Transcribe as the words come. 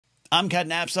I'm Ken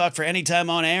Napzok for Anytime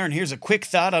On Air, and here's a quick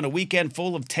thought on a weekend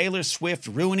full of Taylor Swift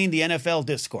ruining the NFL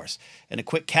discourse. And a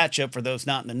quick catch-up for those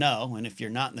not in the know, and if you're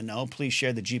not in the know, please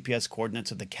share the GPS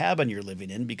coordinates of the cabin you're living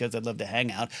in, because I'd love to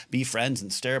hang out, be friends,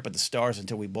 and stare up at the stars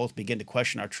until we both begin to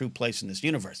question our true place in this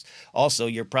universe. Also,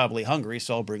 you're probably hungry,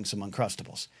 so I'll bring some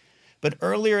Uncrustables. But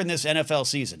earlier in this NFL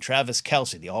season, TRAVIS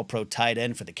KELCE, the all-pro tight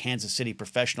end for the Kansas City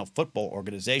Professional Football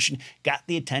Organization, got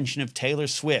the attention of Taylor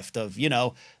Swift of,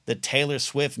 the Taylor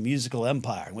Swift musical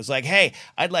empire, and was like, hey,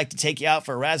 I'd like to take you out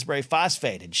for a raspberry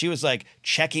phosphate. And she was like,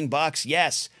 checking box,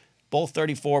 yes. Both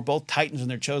 34, both titans in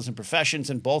their chosen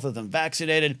professions, and both of them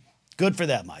vaccinated. Good for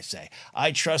them, I say.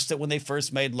 I trust that when they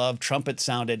first made love, trumpets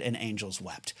sounded and angels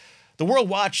wept. The world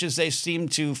watched as they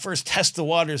seemed to first test the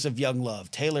waters of young love.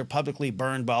 Taylor publicly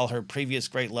burned by all her previous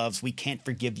great loves, We Can't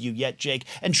Forgive You Yet, Jake,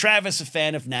 and Travis a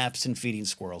fan of naps and feeding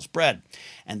squirrels bread.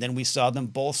 And then we saw them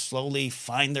both slowly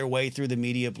find their way through the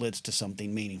media blitz to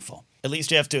something meaningful. At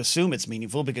least you have to assume it's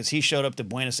meaningful, because he showed up to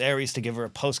Buenos Aires to give her a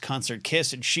post-concert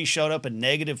kiss, and she showed up in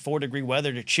negative 4-degree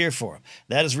weather to cheer for him.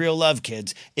 That is real love,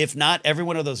 kids. If not, every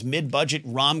one of those mid-budget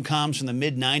rom-coms from the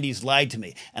mid-90s lied to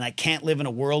me, and I can't live in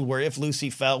a world where If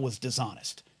Lucy Fell was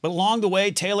dishonest. But along the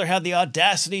way, Taylor had the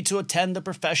audacity to attend the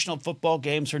professional football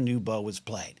games her new beau was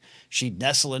playing. She'd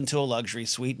nestle into a luxury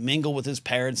suite, mingle with his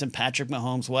parents and Patrick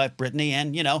Mahomes' wife, Brittany,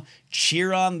 and,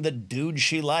 cheer on the dude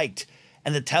she liked.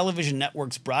 And the television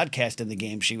networks broadcasting the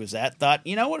game she was at thought,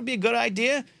 what would be a good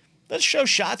idea? Let's show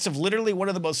shots of literally one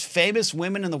of the most famous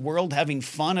women in the world having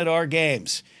fun at our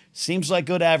games. Seems like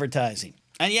good advertising.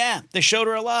 And yeah, they showed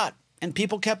her a lot. And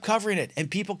people kept covering it. And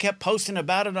people kept posting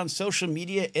about it on social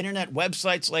media, internet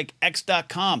websites like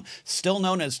X.com, still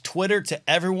known as Twitter to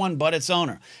everyone but its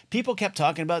owner. People kept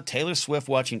talking about Taylor Swift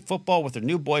watching football with her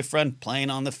new boyfriend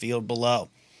playing on the field below.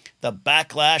 The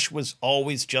backlash was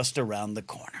always just around the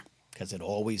corner, because it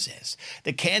always is.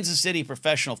 The Kansas City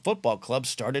Professional Football Club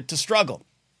started to struggle.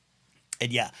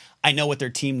 And yeah, I know what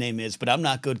their team name is, but I'm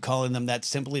not good calling them that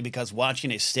simply because watching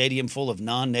a stadium full of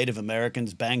non-Native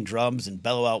Americans bang drums and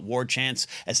bellow out war chants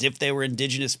as if they were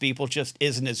indigenous people just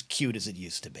isn't as cute as it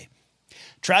used to be.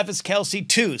 TRAVIS KELCE,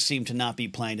 too, seemed to not be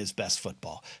playing his best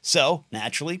football. So,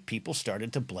 naturally, people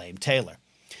started to blame Taylor.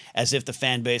 As if the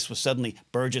fan base was suddenly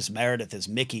Burgess Meredith as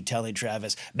Mickey telling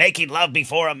Travis, making love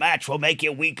before a match will make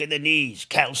you weak in the knees,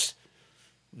 Kels.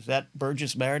 Was that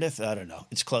Burgess Meredith? I don't know.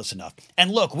 It's close enough.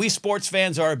 And look, we sports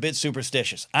fans are a bit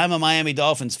superstitious. I'm a Miami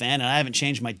Dolphins fan, and I haven't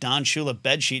changed my Don Shula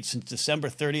bedsheet since December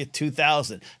 30th,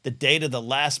 2000, the date of the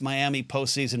last Miami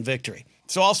postseason victory.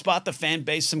 So I'll spot the fan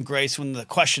base some grace when the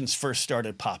questions first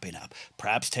started popping up.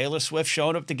 Perhaps Taylor Swift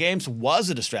showing up to games was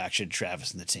a distraction to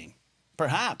Travis and the team.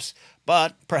 Perhaps.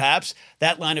 But perhaps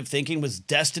that line of thinking was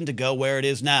destined to go where it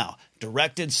is now,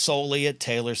 directed solely at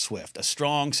Taylor Swift, a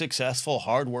strong, successful,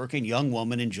 hardworking young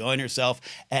woman enjoying herself,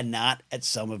 and not at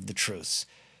some of the truths.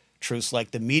 Truths like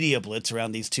the media blitz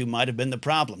around these two might have been the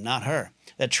problem, not her.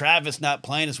 That Travis not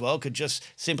playing as well could just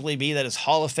simply be that his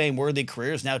Hall of Fame-worthy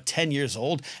career is now 10 years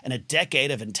old, and a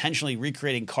decade of intentionally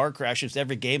recreating car crashes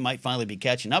every game might finally be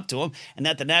catching up to him, and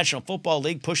that the National Football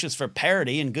League pushes for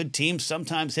parity and good teams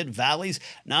sometimes hit valleys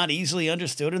not easily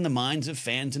understood in the minds of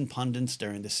fans and pundits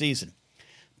during the season.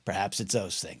 Perhaps it's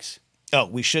those things. Oh,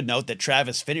 we should note that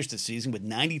Travis finished the season with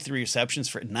 93 receptions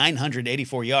for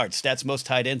 984 yards, stats most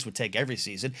tight ends would take every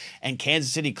season, and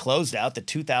Kansas City closed out the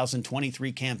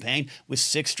 2023 campaign with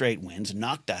 6 straight wins,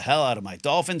 knocked the hell out of my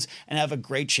Dolphins, and have a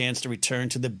great chance to return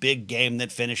to the big game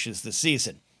that finishes the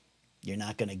season. You're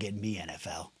not going to get me,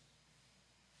 NFL.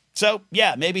 So,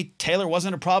 yeah, maybe Taylor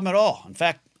wasn't a problem at all. In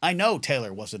fact, I know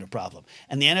Taylor wasn't a problem,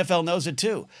 and the NFL knows it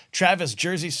too. Travis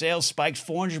jersey sales spiked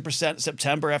 400% in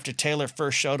September after Taylor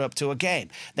first showed up to a game.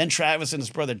 Then Travis and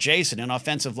his brother Jason, an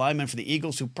offensive lineman for the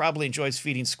Eagles who probably enjoys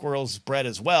feeding squirrels bread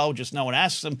as well, just no one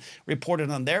asks them,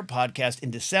 reported on their podcast in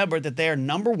December that they are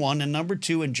 #1 and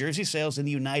 #2 in jersey sales in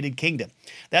the United Kingdom.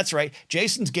 That's right,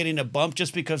 Jason's getting a bump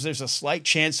just because there's a slight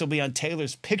chance he'll be on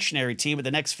Taylor's Pictionary team at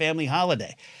the next family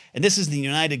holiday. And this is the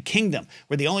United Kingdom,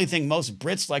 where the only thing most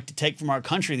Brits like to take from our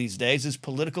country these days is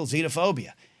political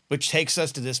xenophobia. Which takes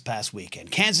us to this past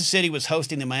weekend. Kansas City was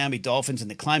hosting the Miami Dolphins in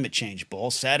the Climate Change Bowl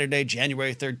Saturday,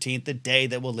 January 13th, the day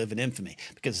that will live in infamy.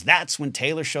 Because that's when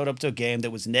Taylor showed up to a game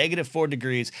that was -4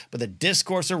 degrees, but the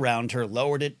discourse around her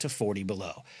lowered it to 40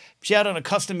 below. She had on a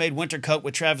custom-made winter coat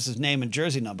with Travis's name and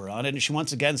jersey number on it, and she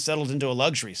once again settled into a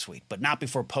luxury suite, but not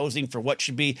before posing for what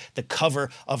should be the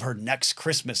cover of her next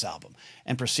Christmas album,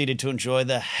 and proceeded to enjoy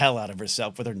the hell out of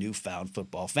herself with her newfound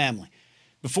football family.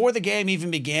 Before the game even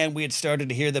began, we had started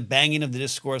to hear the banging of the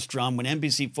discourse drum when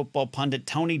NBC football pundit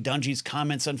Tony Dungy's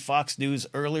comments on Fox News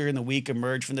earlier in the week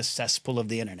emerged from the cesspool of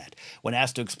the internet. When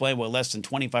asked to explain why less than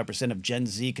 25% of Gen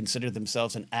Z consider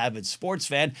themselves an avid sports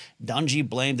fan, Dungy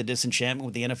blamed the disenchantment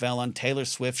with the NFL on Taylor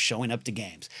Swift showing up to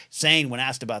games, saying when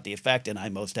asked about the effect, and I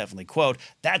most definitely quote,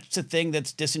 "That's the thing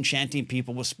that's disenchanting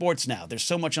people with sports now. There's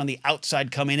so much on the outside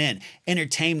coming in,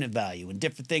 entertainment value and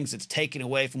different things that's taken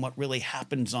away from what really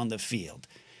happens on the field."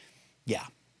 Yeah,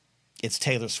 it's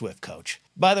Taylor Swift, coach.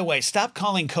 By the way, stop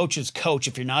calling coaches coach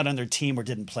if you're not on their team or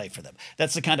didn't play for them.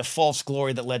 That's the kind of false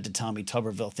glory that led to Tommy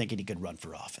Tuberville thinking he could run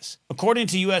for office. According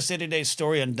to USA Today's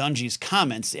story on Dungy's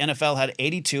comments, the NFL had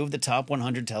 82 of the top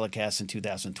 100 telecasts in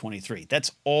 2023.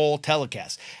 That's all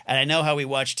telecasts. And I know how we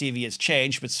watch TV has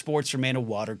changed, but sports remain a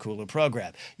water cooler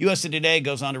program. USA Today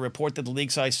goes on to report that the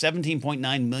league saw a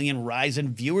 17.9 million rise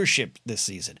in viewership this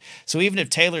season. So even if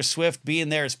Taylor Swift being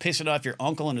there is pissing off your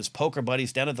uncle and his poker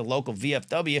buddies down at the local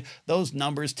VFW, those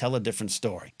numbers tell a different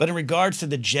story. But in regards to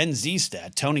the Gen Z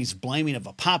stat, Tony's blaming of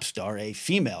a pop star, a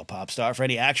female pop star, for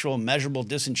any actual measurable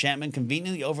disenchantment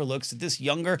conveniently overlooks that this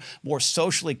younger, more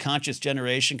socially conscious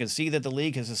generation can see that the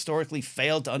league has historically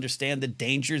failed to understand the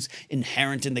dangers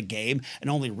inherent in the game and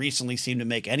only recently seemed to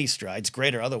make any strides,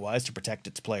 great or otherwise, to protect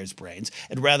its players' brains.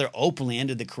 It rather openly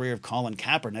ended the career of Colin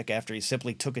Kaepernick after he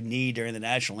simply took a knee during the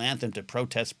national anthem to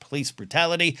protest police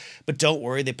brutality. But don't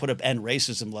worry, they put up end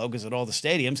racism logos at all the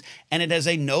stadiums, and it has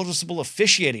a noticeable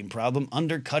officiating problem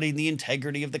undercutting the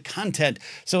integrity of the content.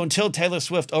 So until Taylor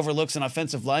Swift overlooks an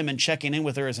offensive lineman checking in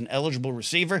with her as an eligible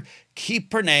receiver,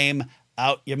 keep her name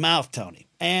out your mouth, Tony.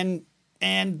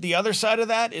 And the other side of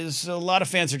that is a lot of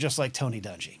fans are just like Tony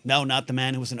Dungy. No, not the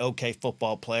man who was an okay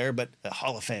football player, but a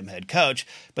Hall of Fame head coach,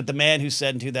 but the man who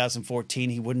said in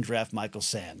 2014 he wouldn't draft Michael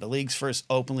Sam, the league's first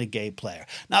openly gay player.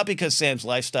 Not because Sam's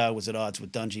lifestyle was at odds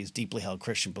with Dungy's deeply held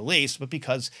Christian beliefs, but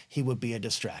because he would be a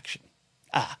distraction.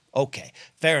 Ah, okay.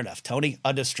 Fair enough, Tony.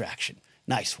 A distraction.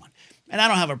 Nice one. And I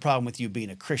don't have a problem with you being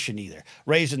a Christian either.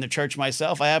 Raised in the church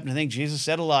myself, I happen to think Jesus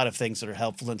said a lot of things that are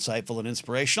helpful, insightful, and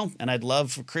inspirational, and I'd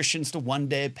love for Christians to one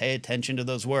day pay attention to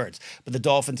those words. But the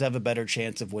Dolphins have a better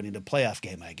chance of winning a playoff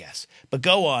game, I guess. But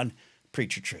go on,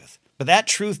 preach your truth. But that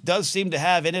truth does seem to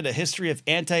have in it a history of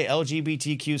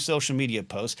anti-LGBTQ social media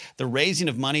posts, the raising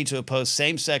of money to oppose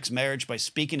same-sex marriage by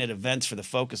speaking at events for the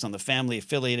focus on the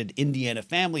family-affiliated Indiana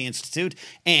Family Institute,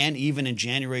 and even in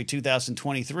January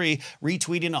 2023,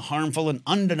 retweeting a harmful and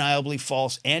undeniably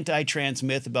false anti-trans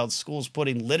myth about schools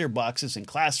putting litter boxes in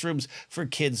classrooms for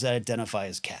kids that identify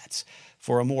as cats.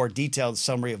 For a more detailed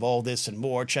summary of all this and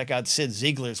more, check out Sid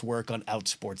Ziegler's work on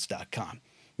Outsports.com.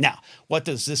 Now, what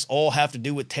does this all have to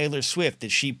do with Taylor Swift?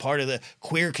 Is she part of the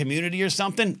queer community or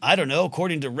something? I don't know.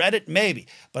 According to Reddit, maybe.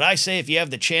 But I say if you have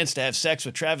the chance to have sex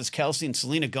with Travis Kelce and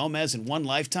Selena Gomez in one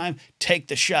lifetime, take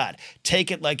the shot.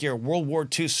 Take it like you're a World War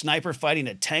II sniper fighting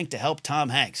a tank to help Tom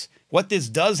Hanks. What this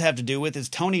does have to do with is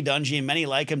Tony Dungy and many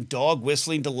like him dog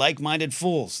whistling to like-minded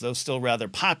fools. Though still rather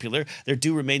popular, there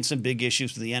do remain some big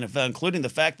issues with the NFL, including the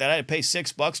fact that I had to pay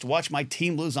 $6 to watch my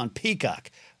team lose on Peacock.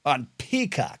 On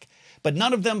Peacock. But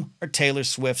none of them are Taylor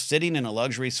Swift sitting in a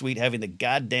luxury suite having the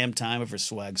goddamn time of her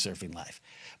swag surfing life.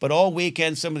 But all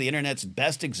weekend, some of the internet's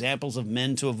best examples of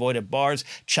men to avoid at bars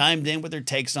chimed in with their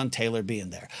takes on Taylor being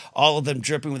there. All of them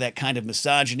dripping with that kind of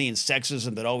misogyny and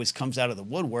sexism that always comes out of the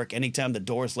woodwork anytime the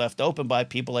door is left open by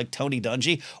people like Tony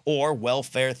Dungy or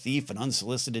welfare thief and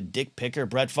unsolicited dick picker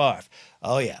Brett Favre.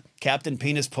 Oh yeah, Captain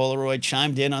Penis Polaroid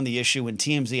chimed in on the issue when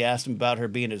TMZ asked him about her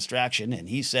being a distraction, and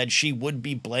he said she would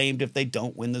be blamed if they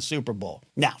don't win the Super Bowl.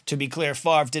 Now, to be clear,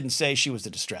 Favre didn't say she was a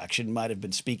distraction, might have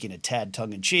been speaking a tad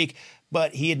tongue-in-cheek,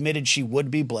 but he admitted she would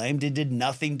be blamed and did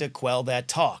nothing to quell that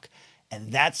talk.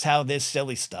 And that's how this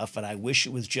silly stuff, and I wish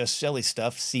it was just silly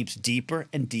stuff, seeps deeper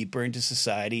and deeper into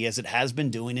society as it has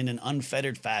been doing in an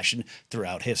unfettered fashion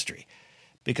throughout history.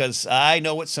 Because I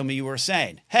know what some of you are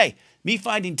saying. Hey, me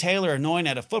finding Taylor annoying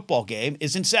at a football game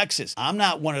isn't sexist. I'm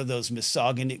not one of those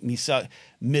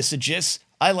misogynists.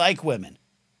 I like women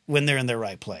when they're in their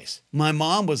right place. My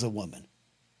mom was a woman,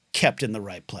 kept in the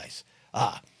right place.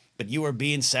 But you are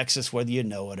being sexist whether you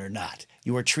know it or not.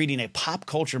 You are treating a pop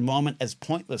culture moment as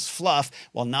pointless fluff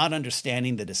while not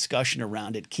understanding the discussion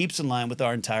around it keeps in line with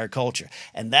our entire culture.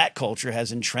 And that culture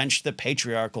has entrenched the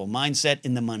patriarchal mindset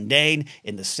in the mundane,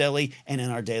 in the silly, and in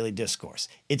our daily discourse.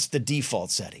 It's the default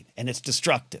setting, and it's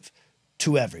destructive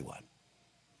to everyone.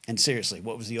 And seriously,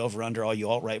 what was the over-under all you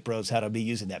alt-right bros had to be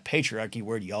using that patriarchy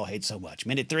word you all hate so much?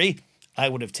 Minute 3, I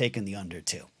would have taken the under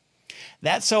 2.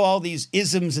 That's how all these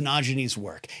isms and ogenies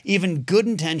work. Even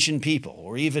good-intentioned people,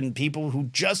 or even people who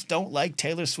just don't like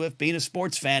Taylor Swift being a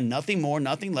sports fan, nothing more,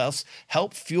 nothing less,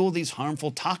 help fuel these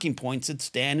harmful talking points that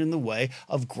stand in the way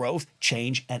of growth,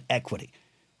 change, and equity.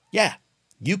 Yeah,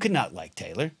 you cannot like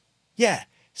Taylor. Yeah,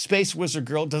 Space Wizard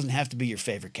Girl doesn't have to be your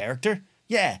favorite character.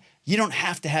 Yeah, you don't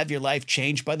have to have your life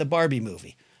changed by the Barbie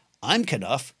movie. I'm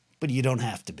Knuff, but you don't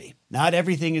have to be. Not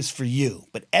everything is for you,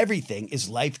 but everything is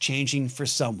life-changing for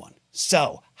someone.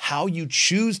 So, how you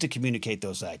choose to communicate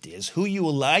those ideas, who you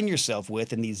align yourself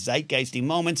with in these zeitgeisty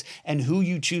moments, and who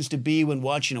you choose to be when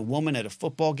watching a woman at a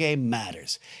football game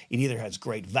matters. It either has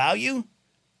great value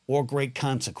or great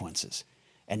consequences.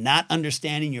 And not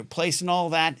understanding your place in all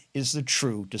that is the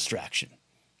true distraction.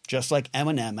 Just like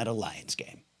Eminem at a Lions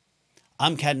game.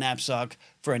 I'm Ken Napzok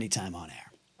for Anytime on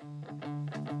Air.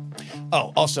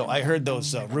 Oh, also, I heard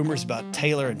those rumors about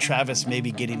Taylor and Travis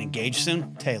maybe getting engaged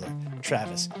soon. Taylor,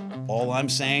 Travis, all I'm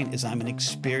saying is I'm an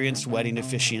experienced wedding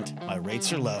officiant. My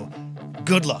rates are low.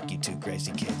 Good luck, you two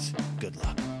crazy kids. Good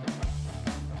luck.